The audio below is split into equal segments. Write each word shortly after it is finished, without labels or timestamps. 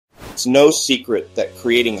It's no secret that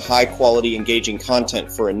creating high-quality, engaging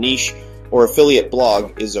content for a niche or affiliate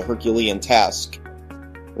blog is a Herculean task.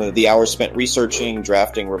 The hours spent researching,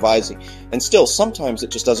 drafting, revising, and still, sometimes it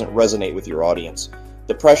just doesn't resonate with your audience.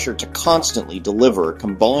 The pressure to constantly deliver,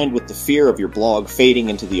 combined with the fear of your blog fading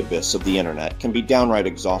into the abyss of the internet, can be downright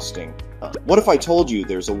exhausting. What if I told you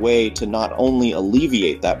there's a way to not only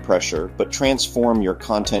alleviate that pressure, but transform your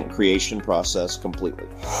content creation process completely?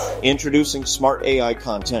 Introducing Smart AI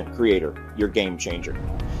Content Creator, your game changer.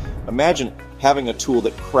 Imagine having a tool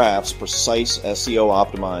that crafts precise SEO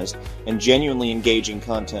optimized and genuinely engaging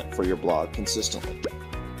content for your blog consistently.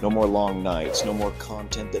 No more long nights, no more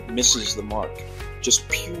content that misses the mark. Just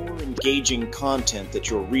pure, engaging content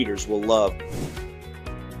that your readers will love.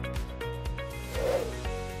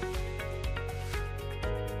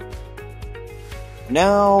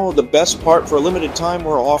 Now, the best part, for a limited time,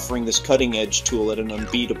 we're offering this cutting-edge tool at an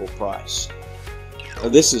unbeatable price. Now,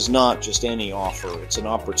 this is not just any offer, it's an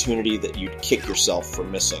opportunity that you'd kick yourself for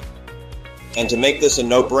missing. And to make this a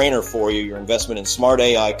no-brainer for you, your investment in Smart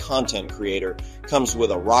AI Content Creator comes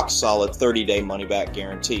with a rock-solid 30-day money-back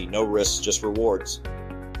guarantee. No risks, just rewards.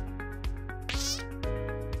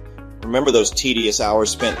 Remember those tedious hours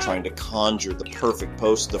spent trying to conjure the perfect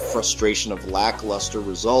post, the frustration of lackluster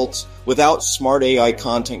results? Without Smart AI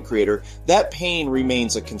Content Creator, that pain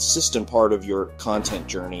remains a consistent part of your content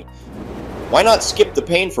journey. Why not skip the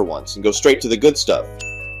pain for once and go straight to the good stuff?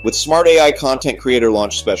 With Smart AI Content Creator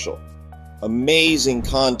Launch Special. Amazing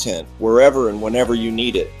content wherever and whenever you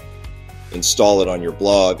need it. Install it on your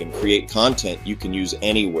blog and create content you can use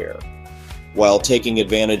anywhere, while taking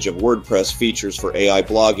advantage of WordPress features for AI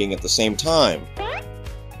blogging at the same time.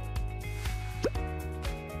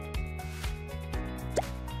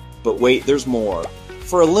 But wait, there's more.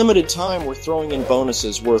 For a limited time, we're throwing in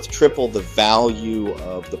bonuses worth triple the value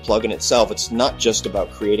of the plugin itself. It's not just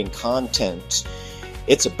about creating content.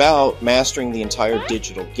 It's about mastering the entire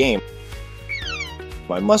digital game.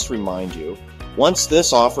 I must remind you, once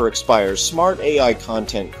this offer expires, Smart AI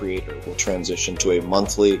Content Creator will transition to a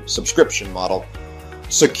monthly subscription model.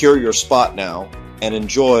 Secure your spot now and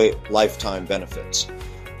enjoy lifetime benefits.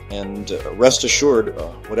 And rest assured,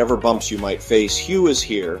 whatever bumps you might face, Hugh is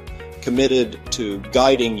here, committed to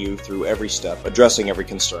guiding you through every step, addressing every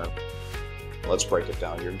concern. Let's break it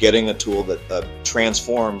down. You're getting a tool that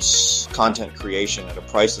transforms content creation at a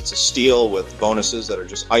price that's a steal, with bonuses that are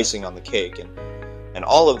just icing on the cake. And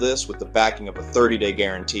all of this with the backing of a 30-day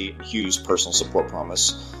guarantee and Hugh's personal support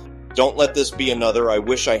promise. Don't let this be another "I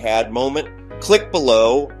wish I had" moment. Click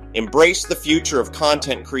below, embrace the future of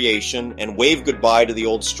content creation, and wave goodbye to the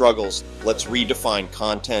old struggles. Let's redefine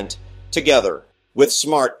content together with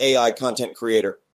Smart AI Content Creator.